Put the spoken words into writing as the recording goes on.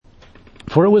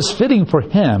For it was fitting for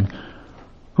him,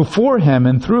 who for him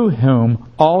and through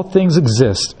whom all things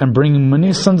exist, and bringing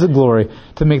many sons of glory,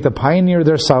 to make the pioneer of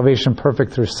their salvation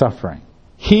perfect through suffering.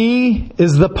 He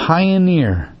is the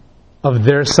pioneer of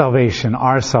their salvation,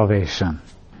 our salvation.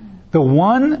 The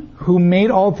one who made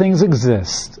all things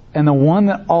exist, and the one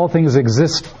that all things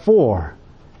exist for,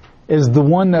 is the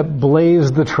one that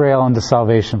blazed the trail into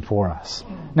salvation for us.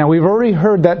 Now, we've already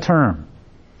heard that term,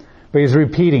 but he's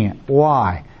repeating it.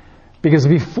 Why? Because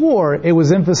before, it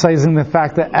was emphasizing the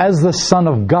fact that as the Son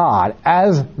of God,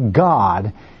 as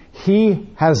God, He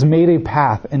has made a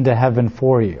path into heaven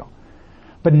for you.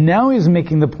 But now He's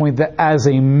making the point that as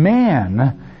a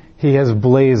man, He has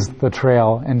blazed the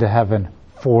trail into heaven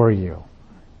for you.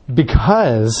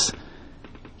 Because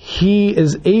He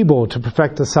is able to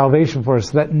perfect the salvation for us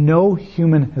that no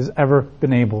human has ever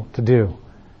been able to do.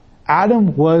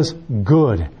 Adam was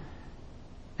good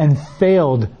and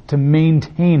failed to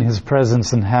maintain his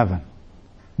presence in heaven.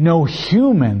 No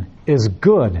human is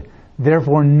good.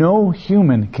 Therefore, no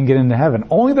human can get into heaven.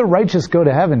 Only the righteous go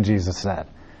to heaven, Jesus said.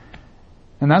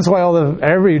 And that's why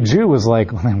every Jew was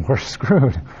like, well, then we're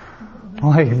screwed.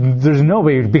 Like, there's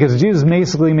nobody, because Jesus is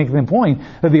basically making the point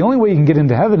that the only way you can get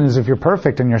into heaven is if you're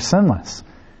perfect and you're sinless.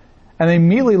 And they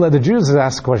immediately led the Jews to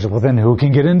ask the question, well, then who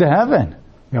can get into heaven?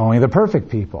 Only the perfect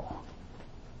people.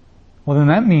 Well, then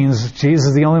that means Jesus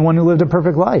is the only one who lived a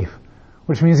perfect life,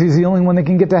 which means He's the only one that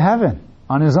can get to heaven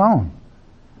on His own.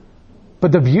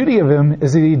 But the beauty of Him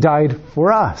is that He died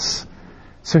for us.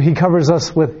 So He covers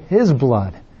us with His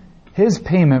blood, His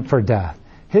payment for death,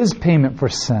 His payment for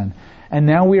sin. And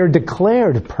now we are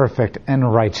declared perfect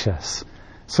and righteous.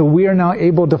 So we are now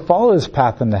able to follow His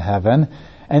path into heaven.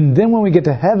 And then when we get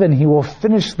to heaven, He will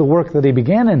finish the work that He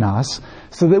began in us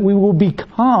so that we will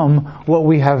become what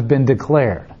we have been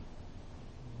declared.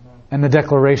 And the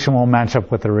declaration will match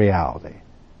up with the reality.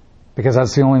 Because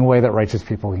that's the only way that righteous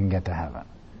people can get to heaven.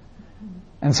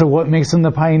 And so what makes Him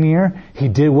the pioneer? He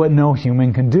did what no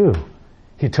human can do.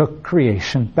 He took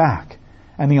creation back.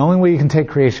 And the only way you can take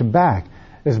creation back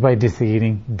is by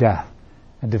defeating death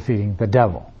and defeating the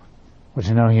devil, which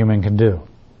no human can do.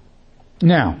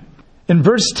 Now, in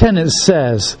verse 10 it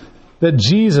says that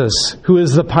Jesus, who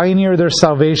is the pioneer of their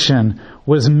salvation,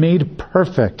 was made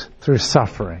perfect through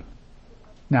suffering.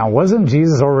 Now, wasn't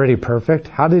Jesus already perfect?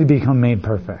 How did He become made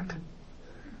perfect?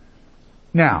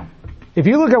 Now, if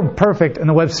you look at perfect in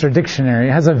the Webster Dictionary,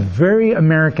 it has a very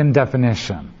American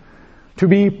definition. To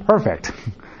be perfect.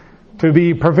 To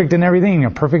be perfect in everything. A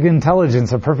perfect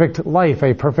intelligence, a perfect life,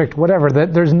 a perfect whatever.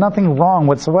 That there's nothing wrong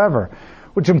whatsoever.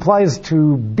 Which implies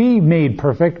to be made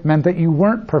perfect meant that you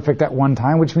weren't perfect at one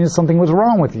time, which means something was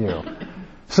wrong with you.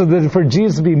 So that for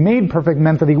Jesus to be made perfect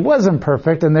meant that He wasn't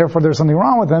perfect, and therefore there's something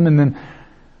wrong with Him,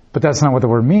 but that's not what the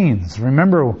word means.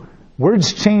 Remember,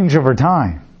 words change over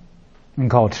time in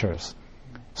cultures.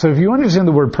 So if you understand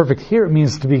the word perfect here, it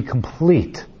means to be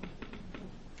complete.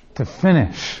 To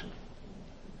finish.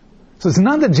 So it's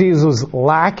not that Jesus was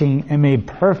lacking and made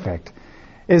perfect.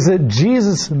 It's that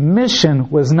Jesus' mission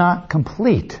was not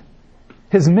complete.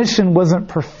 His mission wasn't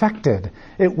perfected.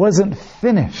 It wasn't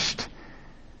finished.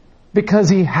 Because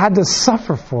He had to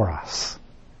suffer for us.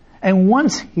 And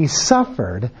once He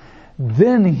suffered,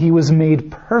 then He was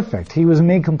made perfect. He was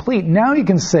made complete. Now you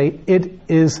can say, it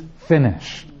is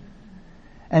finished.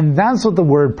 And that's what the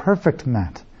word perfect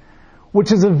meant.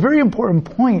 Which is a very important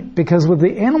point, because with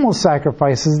the animal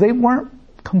sacrifices, they weren't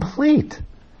complete.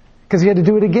 Because He had to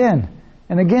do it again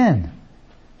and again.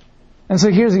 And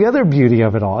so here's the other beauty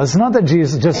of it all. It's not that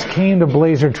Jesus just came to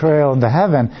blaze your trail into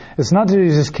heaven. It's not that He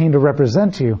just came to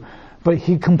represent you. But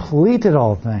He completed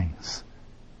all things.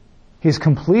 He's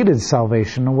completed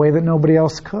salvation in a way that nobody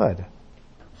else could.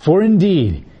 For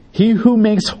indeed, He who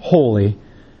makes holy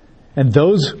and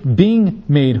those being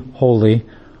made holy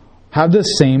have the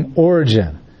same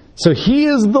origin. So He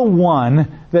is the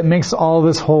one that makes all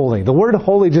this holy. The word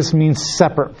holy just means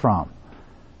separate from.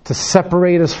 To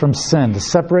separate us from sin, to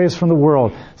separate us from the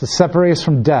world, to separate us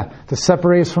from death, to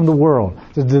separate us from the world,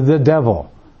 the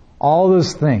devil. All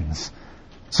those things.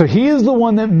 So He is the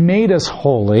one that made us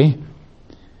holy.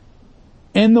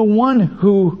 And the one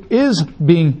who is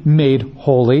being made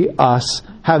holy, us,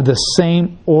 have the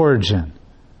same origin.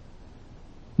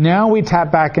 Now we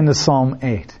tap back into Psalm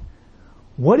 8.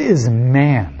 What is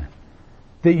man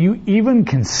that you even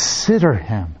consider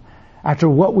him after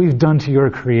what we've done to your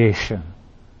creation?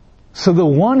 So the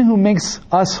one who makes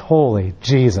us holy,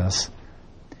 Jesus,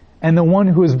 and the one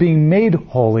who is being made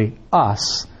holy,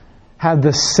 us, have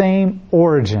the same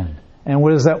origin. And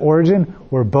what is that origin?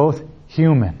 We're both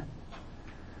human.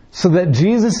 So that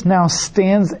Jesus now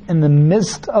stands in the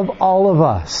midst of all of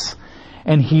us.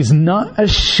 And He's not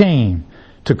ashamed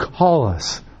to call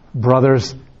us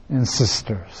brothers and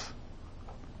sisters.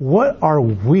 What are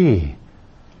we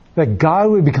that God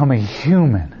would become a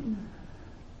human,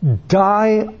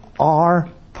 die our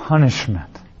punishment,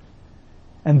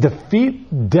 and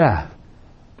defeat death,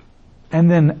 and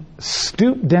then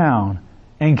stoop down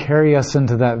and carry us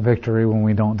into that victory when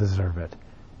we don't deserve it,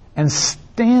 and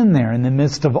stand there in the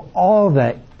midst of all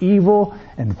that evil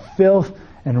and filth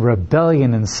and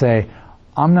rebellion and say,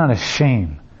 I'm not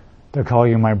ashamed to call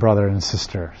you my brother and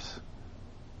sisters,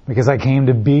 because I came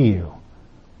to be you,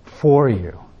 for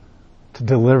you, to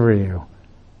deliver you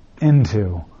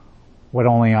into what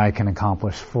only I can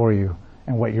accomplish for you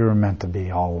and what you were meant to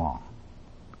be all along.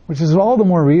 Which is all the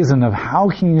more reason of how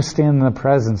can you stand in the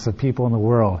presence of people in the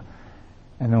world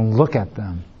and then look at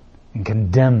them and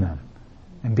condemn them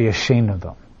and be ashamed of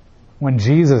them, when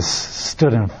Jesus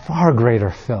stood in far greater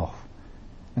filth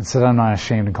and said, I'm not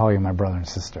ashamed to call you my brother and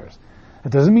sisters.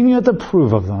 It doesn't mean you have to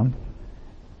approve of them.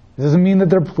 It doesn't mean that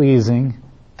they're pleasing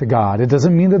to God. It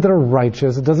doesn't mean that they're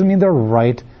righteous. It doesn't mean they're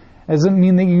right. It doesn't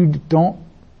mean that you don't.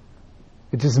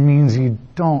 It just means you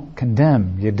don't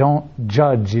condemn. You don't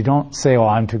judge. You don't say, oh,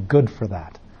 I'm too good for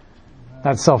that.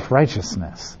 That's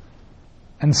self-righteousness.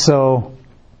 And so,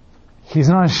 He's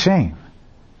not ashamed.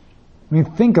 I mean,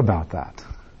 think about that.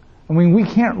 I mean, we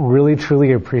can't really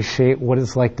truly appreciate what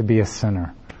it's like to be a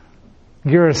sinner.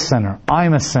 You're a sinner.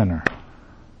 I'm a sinner.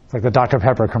 It's like the Dr.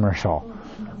 Pepper commercial.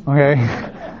 Okay?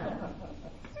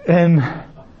 And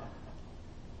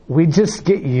we just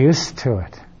get used to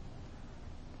it.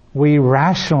 We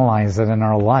rationalize it in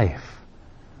our life.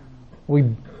 We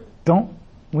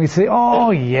say,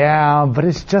 oh yeah, but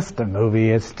it's just a movie.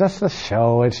 It's just a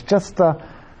show. It's just a...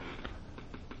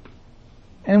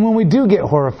 And when we do get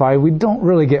horrified, we don't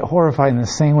really get horrified in the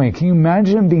same way. Can you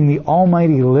imagine being the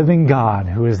almighty living God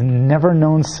who has never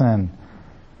known sin?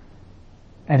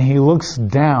 And He looks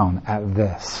down at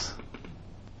this.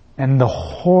 And the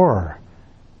horror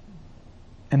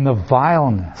and the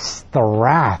vileness, the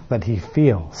wrath that He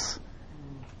feels.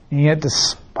 And yet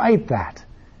despite that,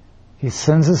 He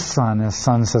sends His Son, and His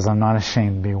Son says, I'm not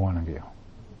ashamed to be one of you.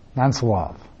 That's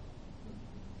love.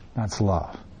 That's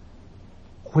love.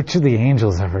 Which of the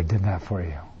angels ever did that for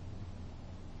you?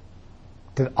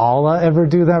 Did Allah ever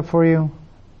do that for you?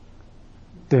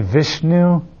 Did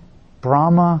Vishnu,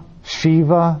 Brahma,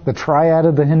 Shiva, the triad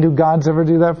of the Hindu gods ever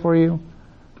do that for you?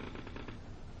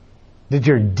 Did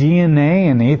your DNA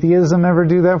and atheism ever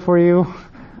do that for you?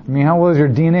 I mean, how was your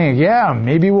DNA? Yeah,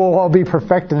 maybe we'll all be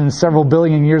perfected in several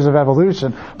billion years of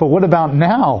evolution, but what about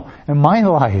now in my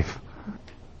life?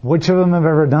 Which of them have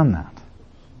ever done that?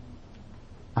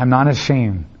 I'm not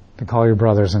ashamed to call you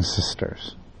brothers and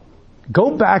sisters.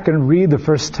 Go back and read the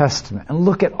First Testament and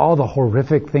look at all the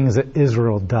horrific things that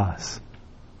Israel does.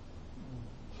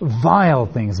 Vile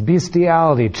things,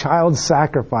 bestiality, child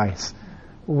sacrifice,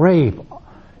 rape,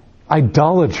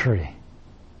 idolatry.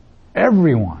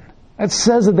 Everyone. It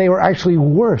says that they were actually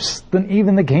worse than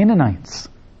even the Canaanites.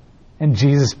 And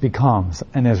Jesus becomes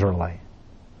an Israelite.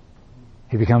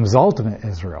 He becomes ultimate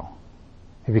Israel.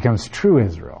 He becomes true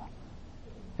Israel.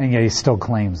 And yet He still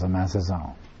claims them as His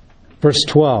own. Verse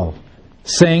 12,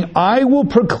 saying, I will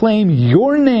proclaim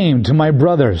your name to my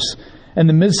brothers in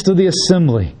the midst of the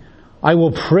assembly. I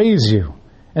will praise you.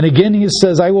 And again He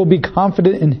says, I will be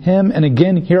confident in Him. And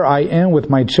again, here I am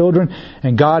with my children,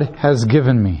 and God has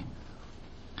given me.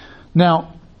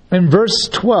 Now, in verse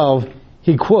 12,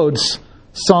 he quotes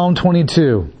Psalm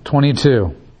 22,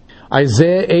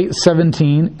 Isaiah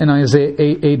 8:17, and Isaiah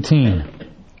 8:18.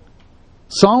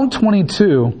 Psalm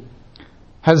 22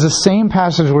 has the same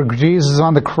passage where Jesus is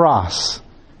on the cross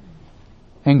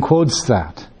and quotes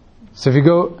that. So if you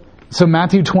go,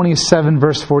 Matthew 27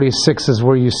 verse 46 is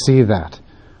where you see that.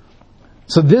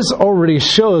 So this already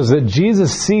shows that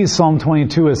Jesus sees Psalm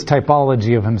 22 as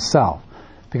typology of Himself.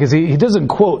 Because he doesn't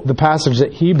quote the passage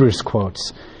that Hebrews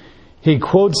quotes. He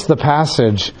quotes the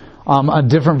passage, a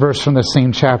different verse from the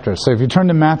same chapter. So if you turn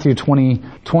to Matthew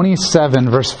 27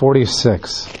 verse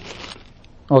 46.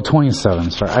 Oh,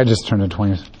 27, sorry. I just turned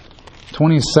to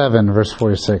 27 verse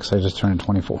 46. I just turned to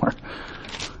 24. I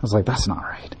was like, that's not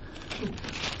right.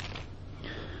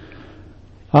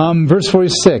 Verse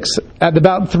 46. At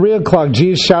about 3 o'clock,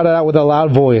 Jesus shouted out with a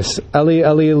loud voice, Eli,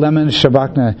 Eli, lema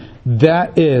sabachthani.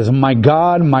 That is, my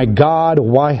God,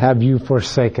 why have you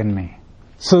forsaken me?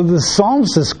 So the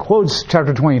psalmist quotes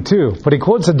chapter 22, but he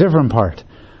quotes a different part.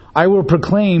 I will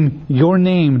proclaim your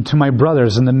name to my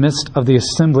brothers in the midst of the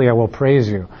assembly. I will praise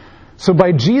you. So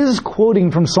by Jesus quoting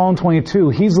from Psalm 22,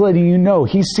 He's letting you know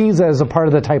He sees it as a part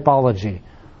of the typology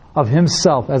of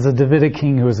Himself as a Davidic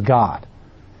king who is God.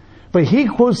 But he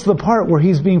quotes the part where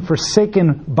he's being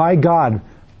forsaken by God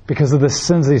because of the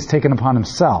sins that he's taken upon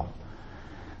himself.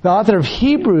 The author of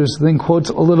Hebrews then quotes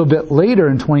a little bit later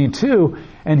in 22,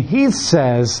 and he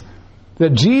says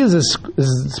that Jesus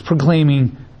is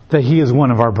proclaiming that he is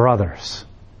one of our brothers.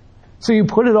 So you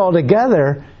put it all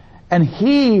together, and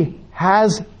he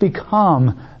has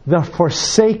become the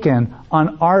forsaken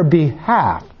on our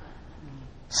behalf,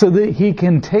 so that he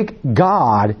can take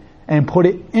God and put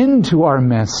it into our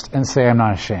midst and say, I'm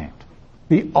not ashamed.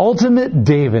 The ultimate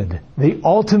David, the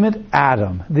ultimate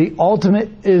Adam, the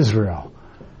ultimate Israel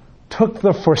took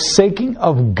the forsaking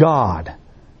of God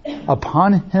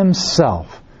upon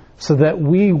himself so that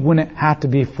we wouldn't have to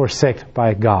be forsaken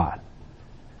by God.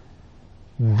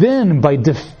 Then, by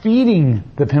defeating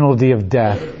the penalty of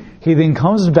death, he then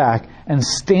comes back and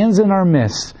stands in our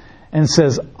midst and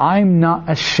says, I'm not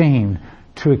ashamed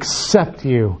to accept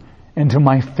you into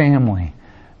my family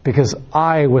because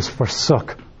I was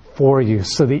forsook for you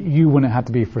so that you wouldn't have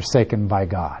to be forsaken by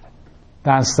God.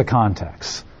 That's the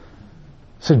context.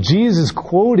 So Jesus is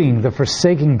quoting the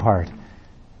forsaking part,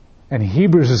 and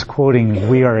Hebrews is quoting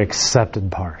we are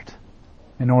accepted part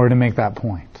in order to make that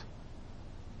point.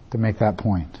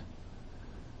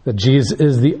 That Jesus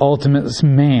is the ultimate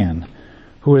man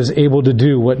who is able to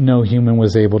do what no human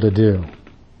was able to do.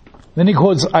 Then he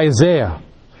quotes Isaiah,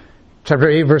 chapter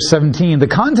 8, verse 17. The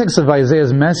context of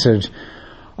Isaiah's message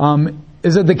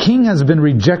is that the king has been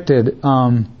rejected,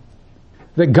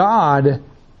 that God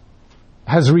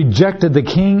has rejected the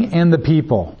king and the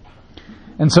people.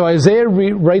 And so Isaiah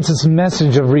writes this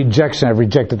message of rejection. I've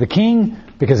rejected the king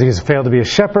because he has failed to be a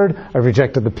shepherd. I've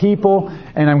rejected the people,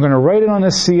 and I'm going to write it on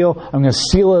a seal. I'm going to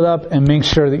seal it up and make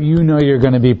sure that you know you're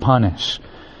going to be punished.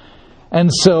 And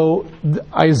so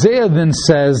Isaiah then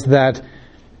says that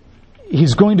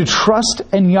he's going to trust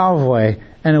in Yahweh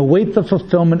and await the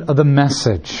fulfillment of the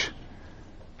message.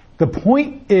 The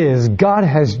point is, God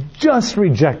has just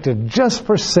rejected, just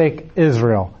forsake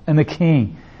Israel and the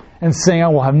king, and saying, I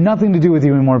will have nothing to do with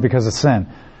you anymore because of sin.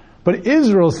 But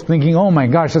Israel's thinking, oh my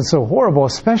gosh, that's so horrible,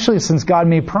 especially since God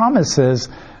made promises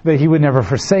that he would never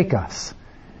forsake us.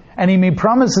 And he made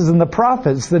promises in the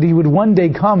prophets that he would one day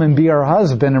come and be our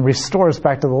husband and restore us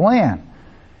back to the land.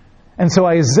 And so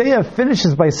Isaiah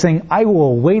finishes by saying, I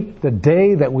will await the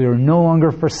day that we are no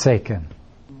longer forsaken.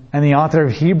 And the author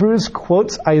of Hebrews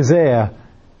quotes Isaiah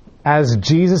as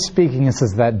Jesus speaking and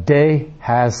says, that day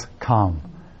has come.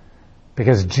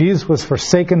 Because Jesus was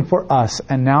forsaken for us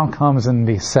and now comes and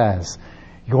he says,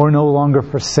 you're no longer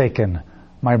forsaken,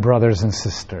 my brothers and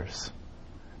sisters,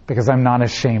 because I'm not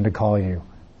ashamed to call you.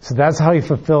 So that's how he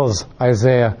fulfills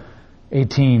Isaiah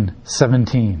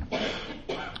 18:17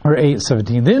 or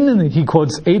 8:17. Then he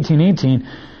quotes 18:18,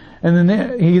 and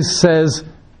then he says,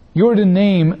 "You're to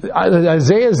name."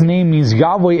 Isaiah's name means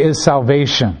Yahweh is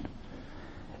salvation,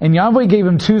 and Yahweh gave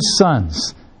him 2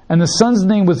 sons. And the son's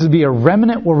name was to be a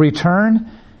remnant will return,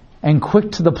 and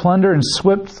quick to the plunder and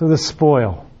swift to the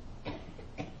spoil.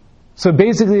 So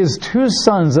basically, there's 2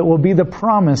 sons that will be the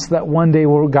promise that one day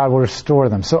God will restore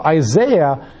them. So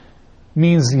Isaiah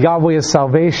means Yahweh is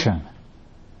salvation.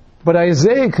 But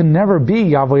Isaiah could never be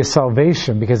Yahweh's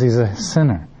salvation because he's a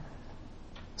sinner.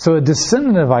 So a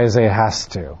descendant of Isaiah has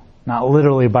to. Not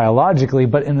literally biologically,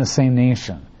 but in the same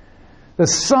nation. The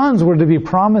sons were to be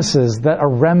promises that a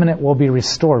remnant will be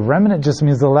restored. Remnant just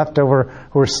means the leftover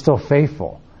who are still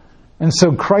faithful. And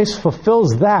so Christ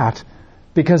fulfills that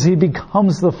because he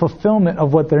becomes the fulfillment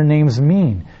of what their names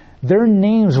mean. Their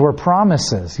names were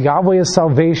promises. Yahweh is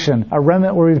salvation. A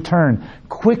remnant will return.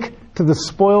 Quick to the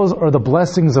spoils or the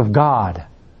blessings of God.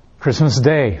 Christmas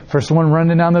Day. First one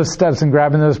running down those steps and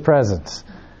grabbing those presents.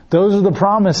 Those are the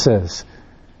promises.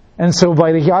 And so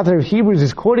by the author of Hebrews,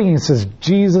 he's quoting, he says,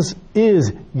 Jesus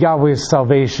is Yahweh's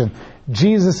salvation.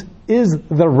 Jesus is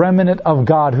the remnant of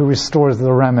God who restores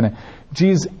the remnant.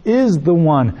 Jesus is the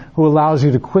one who allows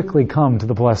you to quickly come to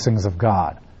the blessings of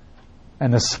God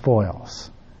and the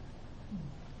spoils.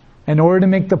 In order to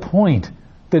make the point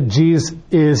that Jesus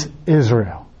is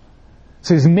Israel.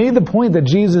 So he's made the point that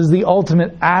Jesus is the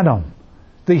ultimate Adam,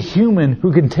 the human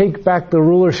who can take back the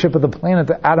rulership of the planet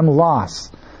that Adam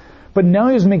lost. But now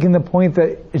he's making the point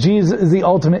that Jesus is the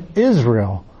ultimate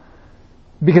Israel,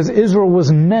 because Israel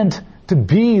was meant to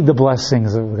be the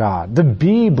blessings of God, to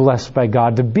be blessed by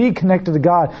God, to be connected to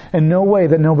God in no way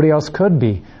that nobody else could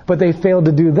be. But they failed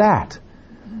to do that.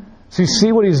 So you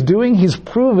see what he's doing? He's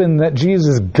proven that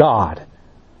Jesus is God.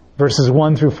 Verses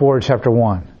 1 through 4, chapter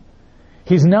 1.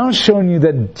 He's now shown you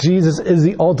that Jesus is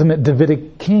the ultimate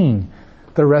Davidic king,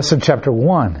 the rest of chapter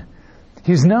 1.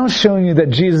 He's now showing you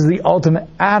that Jesus is the ultimate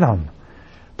Adam.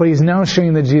 But he's now showing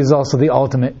you that Jesus is also the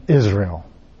ultimate Israel.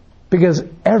 Because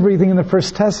everything in the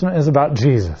First Testament is about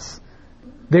Jesus.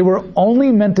 They were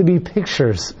only meant to be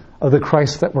pictures of the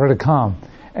Christ that were to come.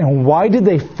 And why did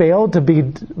they fail to be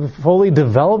fully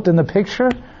developed in the picture?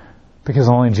 Because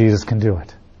only Jesus can do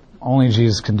it. Only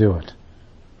Jesus can do it.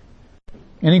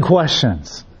 Any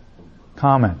questions?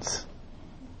 Comments?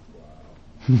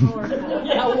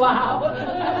 Yeah, wow.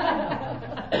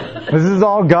 This is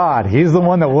all God. He's the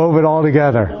one that wove it all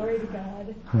together. Glory to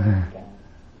God. Glory to God.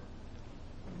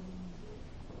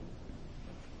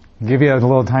 Give you a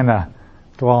little time to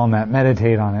dwell on that,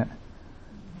 meditate on it.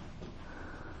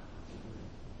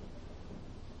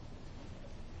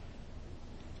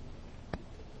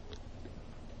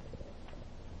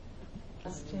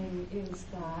 Is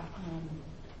that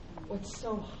what's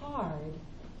so hard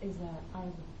is that I have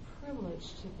the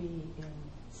privilege to be in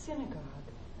synagogue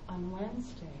on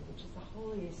Wednesday, which is the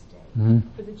holiest day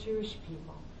for the Jewish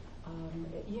people.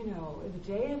 The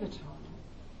Day of Atonement,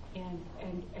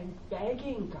 and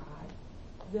begging God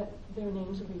that their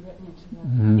names will be written into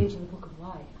the age of the Book of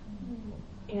Life,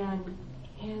 and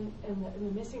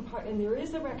the missing part, and there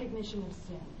is a recognition of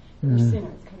sin. We're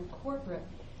sinners, kind of corporate.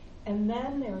 And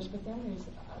then there's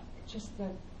just the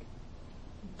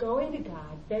going to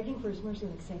God, begging for His mercy,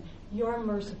 like saying, "You're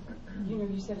merciful."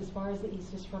 You said as far as the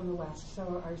east is from the west,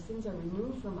 so our sins are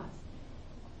removed from us.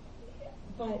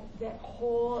 But that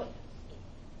whole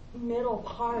middle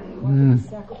part of what is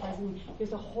sacrificing,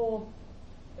 there's a whole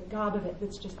gob of it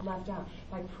that's just left out.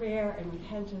 By prayer and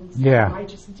repentance and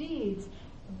righteous deeds,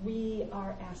 we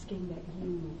are asking that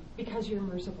you, because you're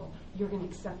merciful, you're going to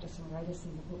accept us and write us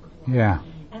in the book of life. Yeah.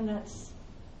 And that's,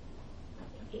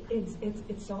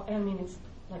 it's so, it's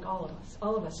like all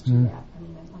of us do that,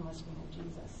 unless we have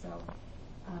Jesus. So,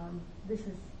 this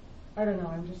is, I don't know,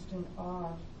 I'm just in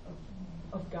awe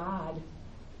of God,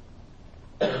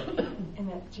 and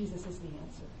that Jesus is the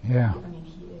answer. Yeah.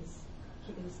 He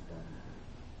is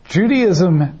the...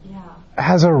 Judaism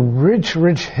has a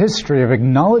rich history of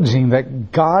acknowledging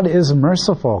that God is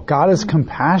merciful, God is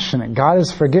compassionate, God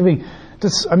is forgiving.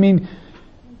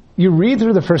 You read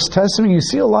through the First Testament, you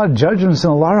see a lot of judgments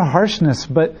and a lot of harshness,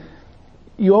 but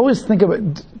you always think about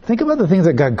the things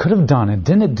that God could have done and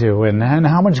didn't do, and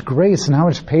how much grace and how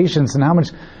much patience and how much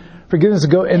forgiveness to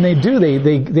go. And they do.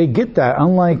 They get that.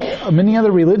 Unlike many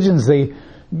other religions,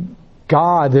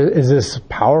 God is this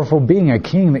powerful being, a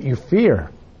king that you fear.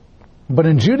 But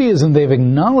in Judaism, they've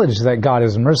acknowledged that God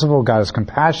is merciful, God is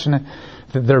compassionate,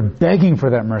 that they're begging for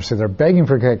that mercy, they're begging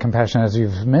for that compassion, as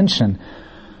you've mentioned.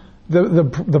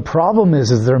 The problem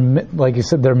is they're, like you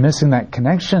said, they're missing that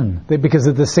connection. Because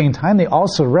at the same time, they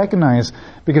also recognize,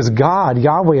 because God,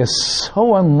 Yahweh, is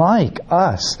so unlike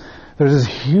us, there's this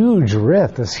huge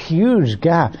rift, this huge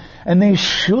gap, and they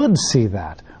should see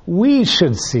that. We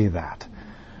should see that.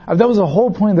 That was the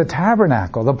whole point of the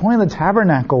tabernacle. The point of the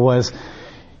tabernacle was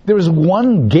there was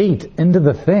one gate into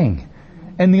the thing.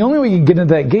 And the only way you could get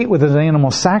into that gate was an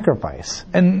animal sacrifice.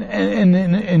 And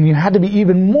you had to be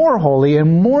even more holy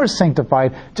and more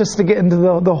sanctified just to get into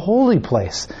the holy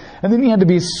place. And then you had to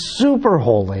be super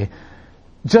holy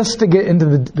just to get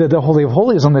into the Holy of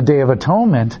Holies on the Day of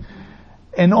Atonement.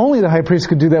 And only the high priest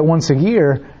could do that once a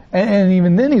year. And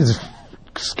even then he's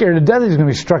scared to death he's going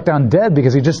to be struck down dead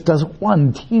because he just does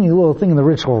one teeny little thing in the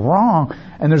ritual wrong.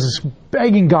 And there's this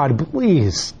begging God,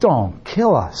 please don't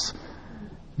kill us.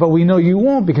 But we know you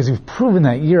won't because you've proven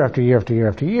that year after year after year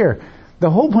after year. The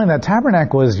whole point of that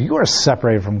tabernacle is you are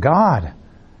separated from God.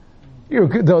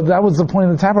 That was the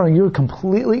point of the tabernacle. You were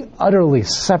completely, utterly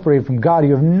separated from God.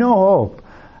 You have no hope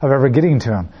of ever getting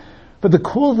to Him. But the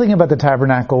cool thing about the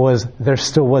tabernacle was there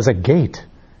still was a gate.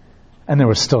 And there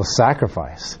was still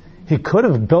sacrifice. He could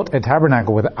have built a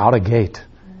tabernacle without a gate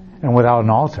and without an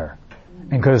altar.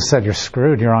 And could have said, you're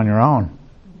screwed, you're on your own.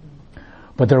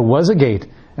 But there was a gate.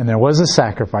 And there was a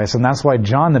sacrifice, and that's why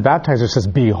John the Baptizer says,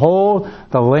 behold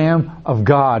the Lamb of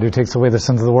God who takes away the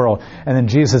sins of the world. And then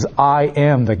Jesus says, I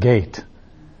am the gate.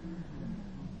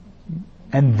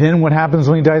 And then what happens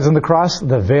when He dies on the cross?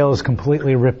 The veil is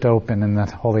completely ripped open in the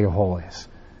Holy of Holies.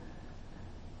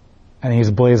 And He's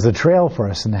blazed the trail for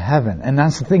us into heaven. And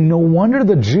that's the thing. No wonder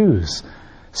the Jews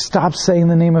stopped saying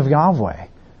the name of Yahweh.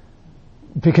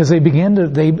 Because they began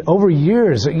to, over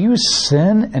years, you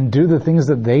sin and do the things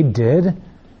that they did,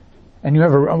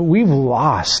 and we've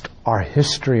lost our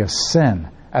history of sin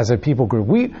as a people group.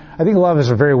 I think a lot of us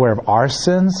are very aware of our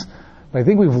sins, but I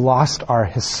think we've lost our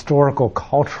historical,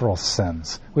 cultural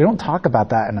sins. We don't talk about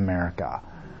that in America.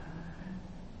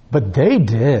 But they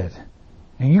did.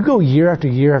 And you go year after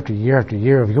year after year after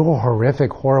year of your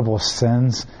horrific, horrible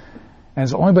sins, and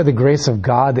it's only by the grace of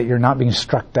God that you're not being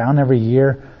struck down every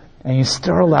year. And you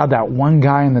still allowed that one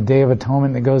guy in the Day of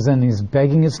Atonement that goes in and he's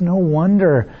begging. It's no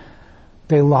wonder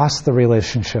they lost the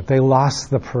relationship. They lost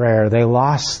the prayer. They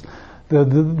lost the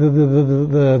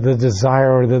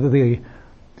desire or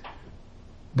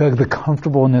the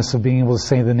comfortableness of being able to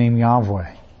say the name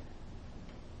Yahweh.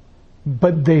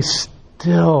 But they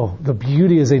still, the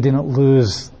beauty is they didn't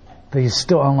lose, that he's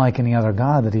still unlike any other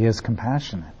God, that he is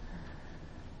compassionate.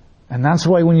 And that's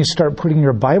why when you start putting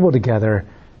your Bible together,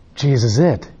 Jesus is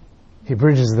it. He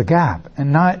bridges the gap.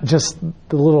 And not just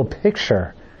the little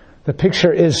picture. The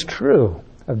picture is true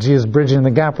of Jesus bridging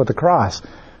the gap with the cross.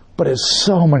 But it's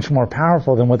so much more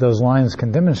powerful than what those lines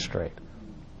can demonstrate.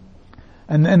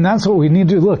 And that's what we need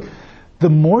to do. Look, the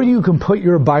more you can put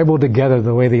your Bible together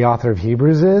the way the author of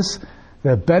Hebrews is,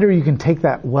 the better you can take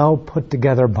that well put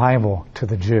together Bible to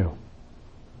the Jew.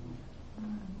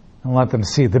 And let them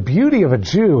see. The beauty of a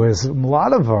Jew is a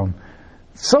lot of them,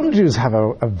 some Jews have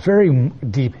a very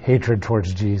deep hatred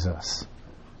towards Jesus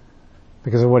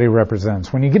because of what he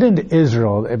represents. When you get into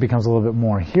Israel, it becomes a little bit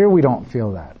more. Here we don't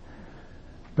feel that.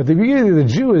 But the beauty of the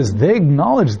Jew is they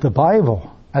acknowledge the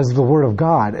Bible as the Word of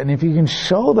God. And if you can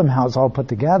show them how it's all put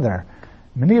together,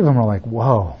 many of them are like,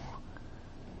 whoa.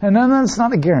 And then that's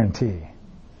not a guarantee.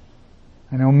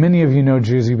 I know many of you know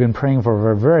Jews you've been praying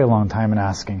for a very long time and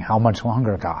asking, how much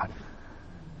longer, God?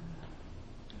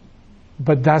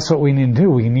 But that's what we need to do.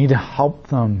 We need to help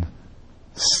them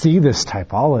see this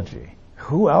typology.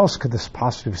 Who else could this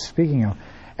possibly be speaking of?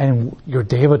 And your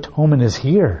Day of Atonement is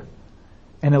here.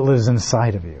 And it lives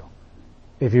inside of you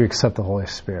if you accept the Holy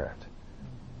Spirit.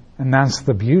 And that's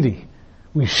the beauty.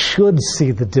 We should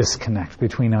see the disconnect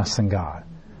between us and God.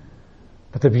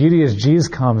 But the beauty is Jesus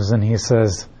comes and he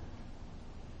says,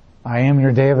 I am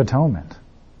your Day of Atonement.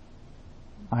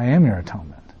 I am your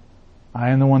atonement. I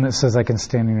am the one that says I can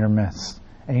stand in your midst.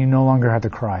 And you no longer have to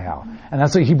cry out. And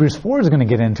that's what Hebrews 4 is going to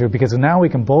get into, because now we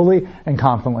can boldly and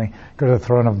confidently go to the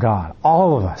throne of God.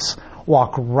 All of us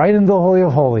walk right into the Holy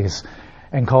of Holies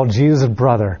and call Jesus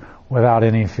brother without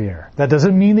any fear. That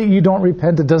doesn't mean that you don't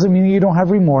repent. It doesn't mean that you don't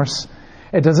have remorse.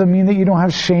 It doesn't mean that you don't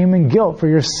have shame and guilt for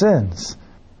your sins.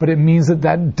 But it means that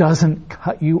that doesn't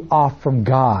cut you off from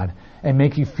God and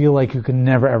make you feel like you can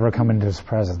never ever come into His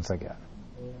presence again.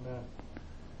 Amen.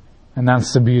 And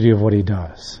that's the beauty of what He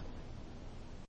does.